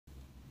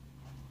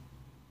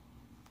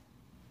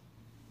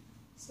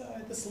So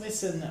this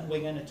lesson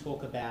we're going to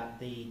talk about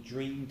the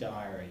dream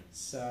diary.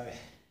 So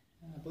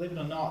believe it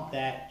or not,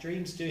 that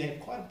dreams do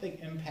have quite a big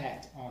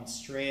impact on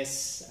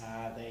stress.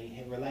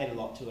 They relate a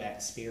lot to our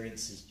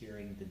experiences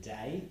during the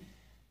day,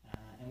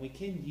 and we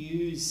can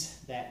use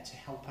that to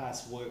help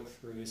us work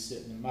through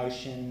certain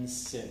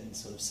emotions, certain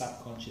sort of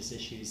subconscious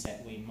issues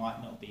that we might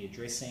not be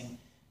addressing,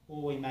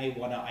 or we may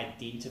want to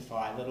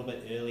identify a little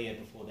bit earlier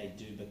before they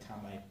do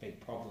become a big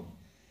problem.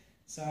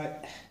 So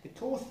the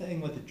core thing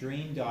with the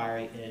dream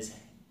diary is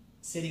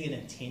setting an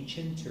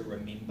intention to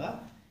remember.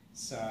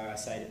 So I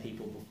say to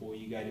people before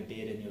you go to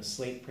bed in your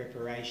sleep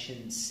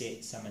preparation,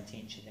 set some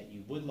intention that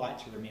you would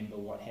like to remember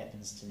what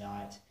happens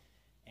tonight,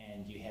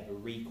 and you have a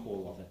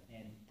recall of it.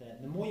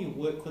 And the more you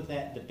work with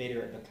that, the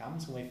better it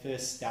becomes. When we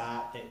first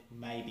start, it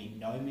may be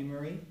no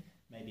memory,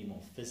 maybe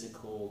more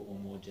physical, or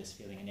more just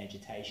feeling an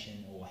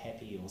agitation or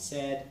happy or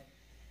sad.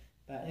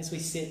 But as we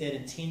set that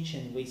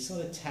intention, we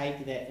sort of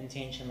take that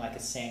intention like a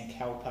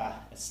sankalpa,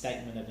 a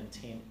statement of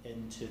intent,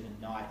 into the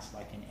night,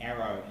 like an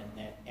arrow, and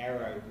that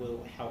arrow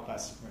will help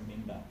us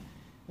remember.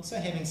 Also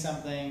having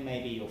something,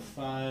 maybe your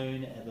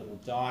phone, a little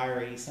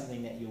diary,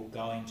 something that you're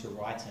going to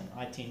write in.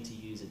 I tend to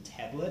use a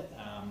tablet.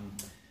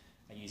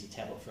 I use a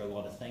tablet for a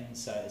lot of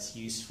things, so it's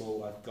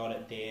useful. I've got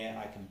it there,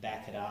 I can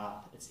back it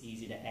up, it's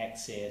easy to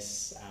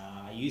access.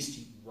 I used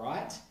to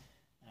write.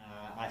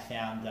 I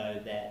found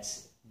though that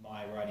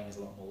my writing is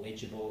a lot more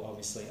legible,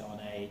 obviously, on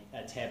a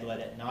tablet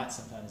at night.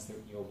 Sometimes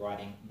your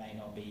writing may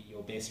not be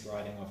your best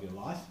writing of your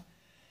life.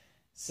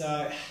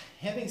 So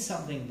having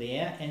something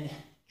there and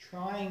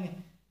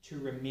trying to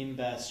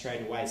remember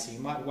straight away. So you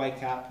might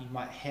wake up, you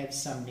might have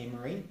some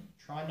memory,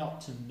 try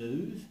not to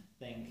move,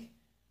 think,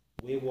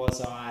 where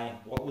was I,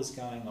 what was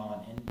going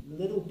on? And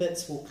little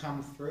bits will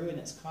come through, and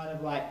it's kind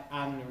of like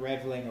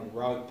unraveling a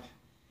rope.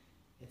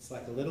 It's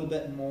like a little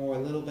bit more,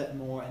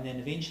 and then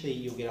eventually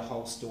you'll get a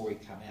whole story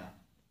come out.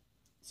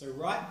 So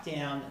write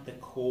down the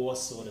core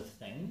sort of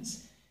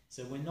things.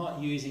 So we're not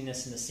using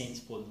this in a sense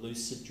for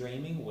lucid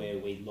dreaming, where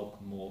we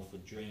look more for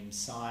dream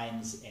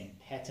signs and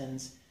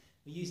patterns.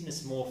 We're using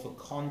this more for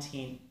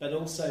content, but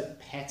also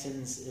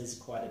patterns is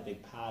quite a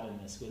big part in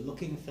this. We're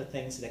looking for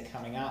things that are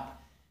coming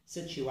up,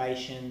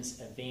 situations,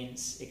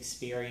 events,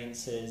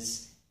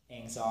 experiences,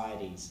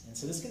 anxieties. And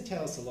so this can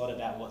tell us a lot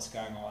about what's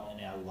going on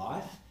in our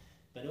life,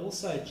 but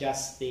also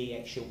just the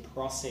actual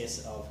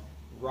process of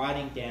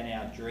writing down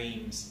our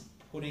dreams,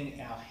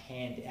 putting our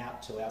hand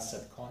out to our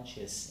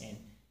subconscious and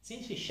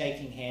essentially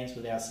shaking hands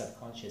with our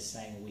subconscious,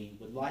 saying we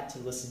would like to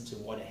listen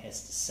to what it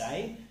has to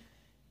say,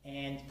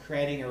 and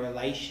creating a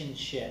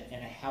relationship,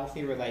 and a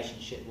healthy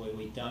relationship, where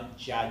we don't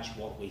judge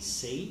what we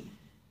see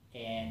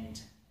and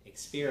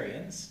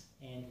experience,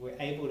 and we're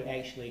able to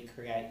actually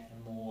create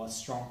a more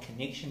strong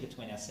connection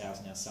between ourselves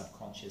and our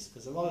subconscious,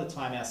 because a lot of the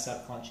time our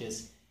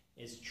subconscious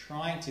is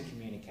trying to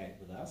communicate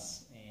with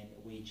us and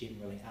we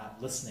generally aren't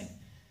listening.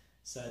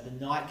 So the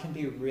night can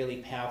be a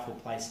really powerful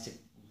place to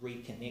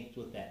reconnect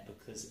with that,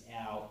 because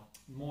our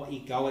more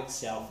egoic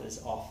self is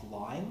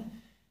offline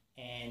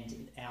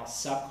and our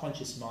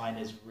subconscious mind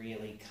is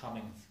really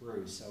coming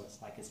through. So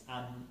it's like it's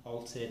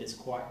unaltered, it's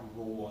quite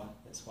raw.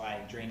 That's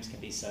why dreams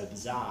can be so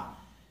bizarre.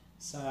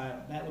 So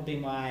that would be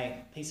my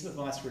piece of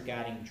advice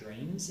regarding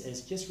dreams,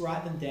 is just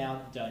write them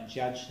down, don't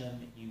judge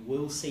them. You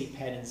will see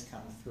patterns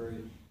come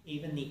through.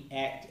 Even the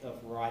act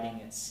of writing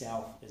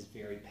itself is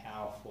very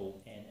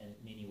powerful, and in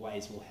many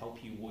ways will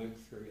help you work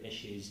through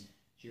issues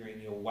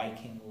during your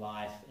waking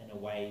life in a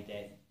way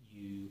that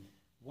you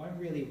won't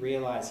really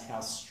realize how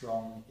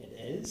strong it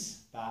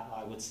is. But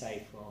I would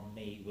say from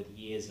me, with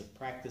years of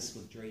practice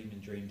with dream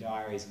and dream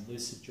diaries and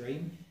lucid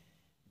dream,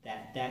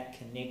 that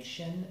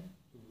connection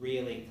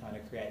really kind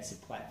of creates a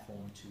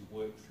platform to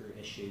work through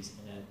issues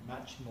in a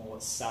much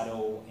more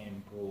subtle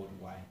and broad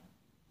way.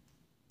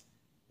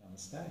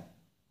 Namaste.